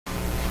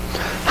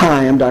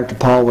Hi, I'm Dr.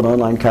 Paul with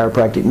Online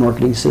Chiropractic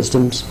Marketing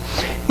Systems.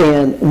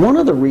 And one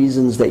of the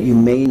reasons that you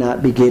may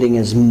not be getting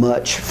as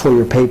much for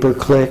your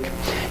pay-per-click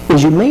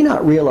is you may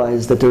not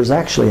realize that there's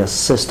actually a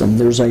system.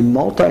 There's a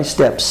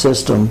multi-step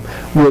system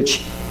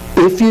which,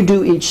 if you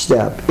do each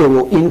step, it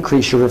will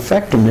increase your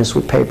effectiveness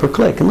with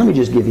pay-per-click. And let me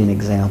just give you an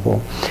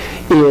example.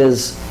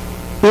 Is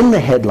in the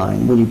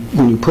headline,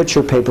 when you put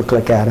your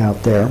pay-per-click ad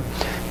out there,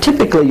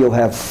 typically you'll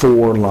have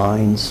 4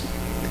 lines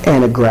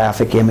and a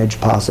graphic image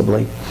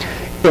possibly.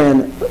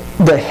 And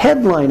the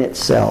headline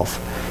itself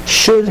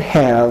should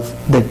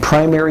have the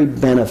primary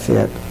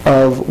benefit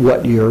of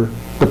what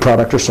the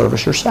product or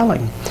service you're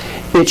selling.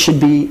 It should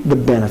be the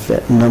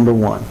benefit, number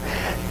one.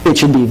 It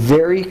should be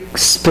very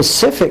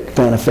specific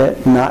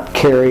benefit, not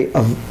carry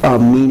a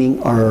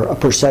meaning or a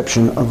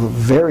perception of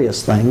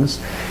various things.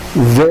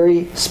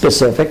 Very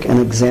specific. An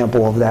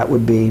example of that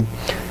would be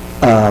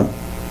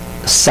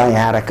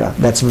sciatica.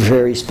 That's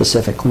very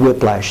specific.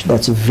 Whiplash.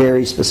 That's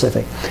very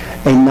specific.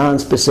 A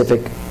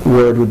non-specific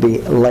word would be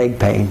leg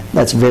pain.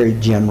 That's very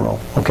general.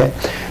 Okay?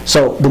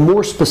 So the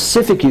more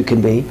specific you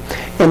can be,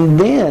 and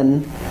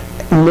then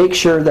make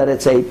sure that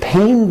it's a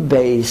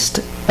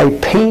pain-based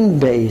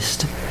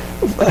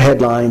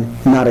headline,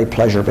 not a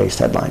pleasure-based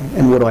headline.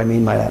 And what do I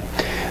mean by that?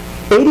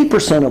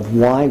 80% of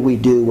why we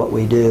do what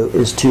we do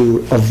is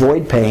to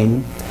avoid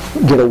pain,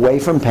 get away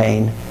from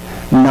pain,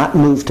 not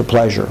move to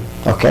pleasure.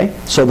 Okay?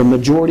 So the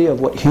majority of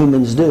what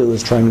humans do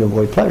is trying to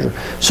avoid pleasure.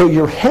 So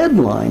your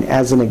headline,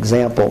 as an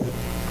example,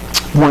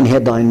 one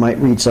headline might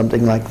read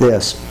something like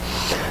this.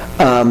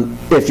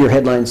 If your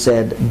headline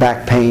said,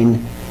 back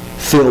pain,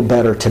 feel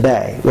better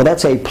today. Well,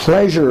 that's a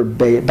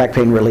back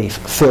pain relief,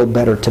 feel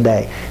better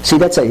today. See,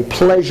 that's a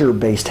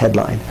pleasure-based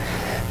headline.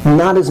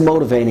 Not as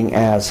motivating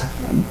as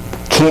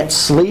can't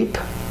sleep,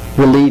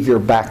 relieve your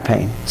back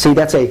pain. See,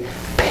 that's a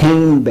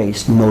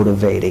pain-based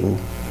motivating.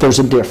 There's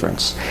a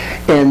difference.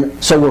 And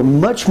so we're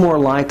much more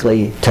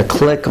likely to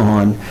click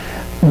on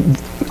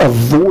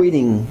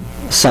avoiding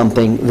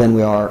something than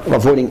we are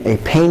avoiding a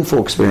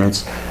painful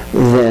experience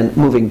than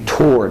moving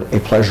toward a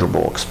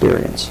pleasurable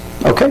experience.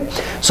 Okay?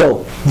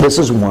 So this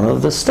is one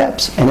of the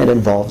steps, and it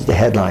involves the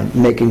headline,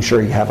 making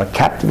sure you have a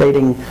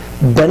captivating,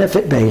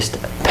 benefit-based,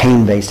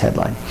 pain-based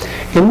headline.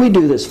 And we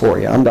do this for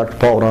you. I'm Dr.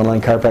 Paul with Online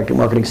Chiropractic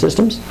Marketing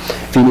Systems.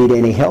 If you need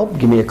any help,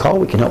 give me a call.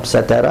 We can help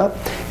set that up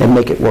and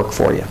make it work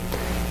for you.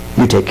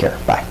 You take care.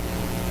 Bye.